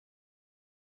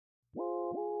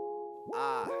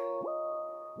High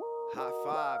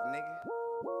five, nigga.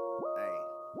 Hey,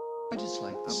 I just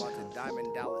like this. I'm about to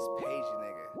Diamond Dallas Page,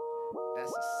 nigga.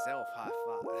 That's a self high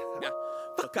five. Yeah,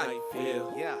 fuck how you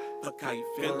feel. Yeah, Fuck how you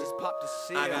feeling. just pop the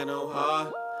shit. I got no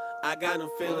heart. I got no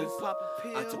feelings. Pop a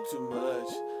pill. I took too much.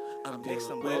 I'm Mix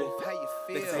them dealing with both. it. How you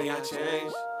feel? They say I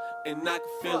changed, and I can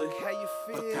feel Fuck it. how you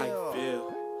feel? Fuck how you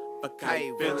feel. Fuck how Hey,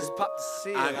 you we feeling. just pop the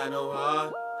shit. I got no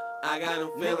heart. I got no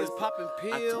feelings. Niggas popping I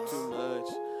took pills. too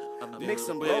much. I'm Mix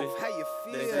them dealing with both. it. How you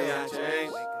feel? They say I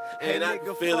changed, Hey, and I nigga,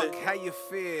 can feel fuck it. how you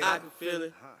feel? I can feel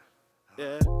it.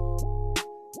 Yeah.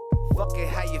 Fuck it,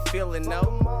 how you feeling, no?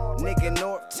 Nigga,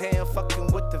 Northtown,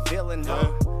 fucking with the villain,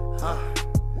 huh?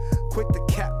 Quit the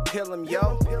cap, pill him,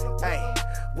 yo. Hey,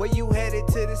 where you headed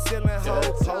to the ceiling, ho?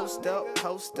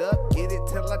 Post up, get it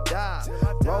till I die.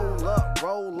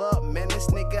 Roll up, man, this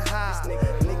nigga high.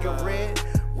 Nigga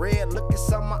red, look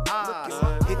inside my eyes.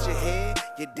 Hit your head,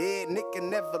 you dead, nigga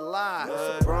never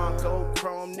lie. Bronco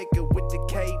Chrome, nigga with the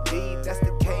KD. That's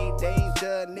the K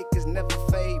danger, niggas never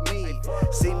fade me.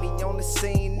 See me on the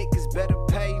scene, niggas better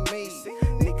pay me.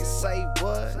 Niggas say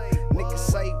what? Niggas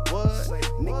say what?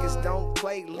 Niggas don't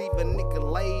play, leave a nigga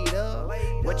laid up.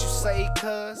 What you say,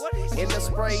 cuz? End up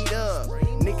sprayed up.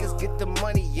 Niggas get the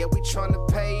money, yeah, we tryna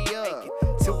pay up.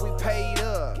 Till we paid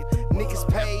up, niggas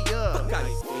pay up. Fuck how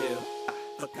you feel.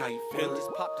 Fuck how you feeling.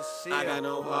 Just pop the shit. I got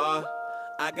no heart.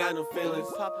 I got no feelings.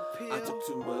 Pop a pill. I took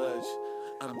too much.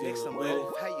 I'm Mix dealing them with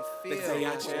both. it. How you feel? They say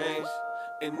I changed,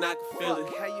 and I can feel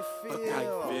Fuck it. how you feel? Fuck how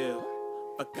you feel.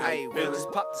 Fuck how Hey, you we feeling.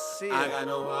 just pop the shit. I got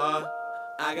no heart.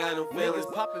 I got no feelings.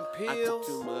 Niggas popping I took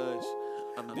too pills. much.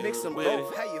 I'm Mix them dealing with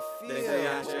both. it. How you feel? They say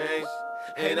I changed,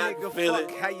 Hey, and I nigga, can feel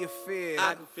fuck it. how you feel?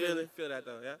 I can feel it. Feel that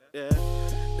though, yeah? Yeah.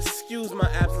 Excuse my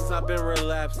absence, I've been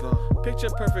relapsing. Picture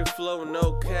perfect flow,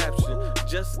 no caption.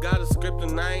 Just got a script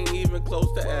and I ain't even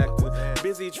close to acting.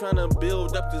 Busy trying to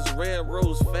build up this Red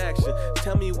Rose faction.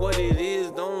 Tell me what it is,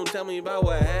 don't tell me about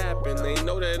what happened. They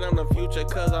know that I'm the future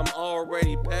cause I'm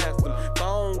already past them. If I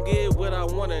don't get what I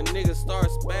want, a nigga start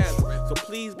spazzing. So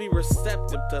please be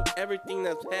receptive to everything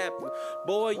that's happening.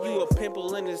 Boy, you a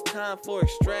pimple and it's time for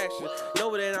extraction.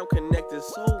 Know that I'm connected,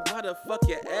 so why the fuck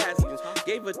you asking?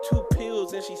 Gave her 2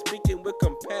 pills and she speaking with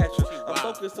compassion. I'm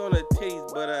focused on her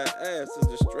titties, but her ass is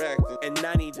distracting. And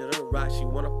 90 to the rock, she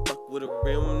wanna fuck with a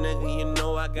real nigga, you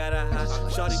know I got a hot.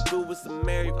 Shawty boo with some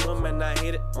married woman, I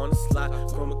hit it on the slot.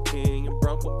 From a king and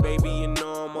Bronco, baby, you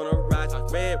know I'm on a rise.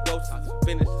 Red roses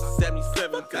finished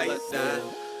 77 till I die.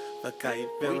 Fuck how you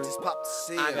We feeling? just pop the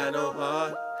shit. I got no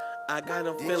heart, I got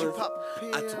no Did feelings. you pop a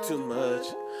pill? I took too much,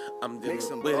 I'm Mix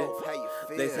them dealing with both. it. How you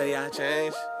feel? They say I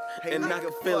changed, Hey, and I nigga,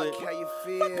 can feel it. fuck how you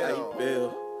Fuck how you feel?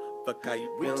 feel. Fuck how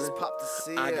you We feeling. just pop the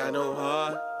shit. I got no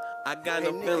heart, I got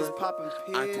Hey, no niggas feelings. popping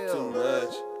I took too pills.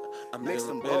 much, I'm Mix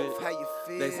dealing them with both. it. How you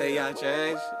feel? They say I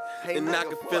changed, Hey, and I nigga,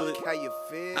 can feel fuck it. how you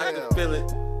feel? I can feel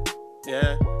it.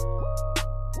 Yeah.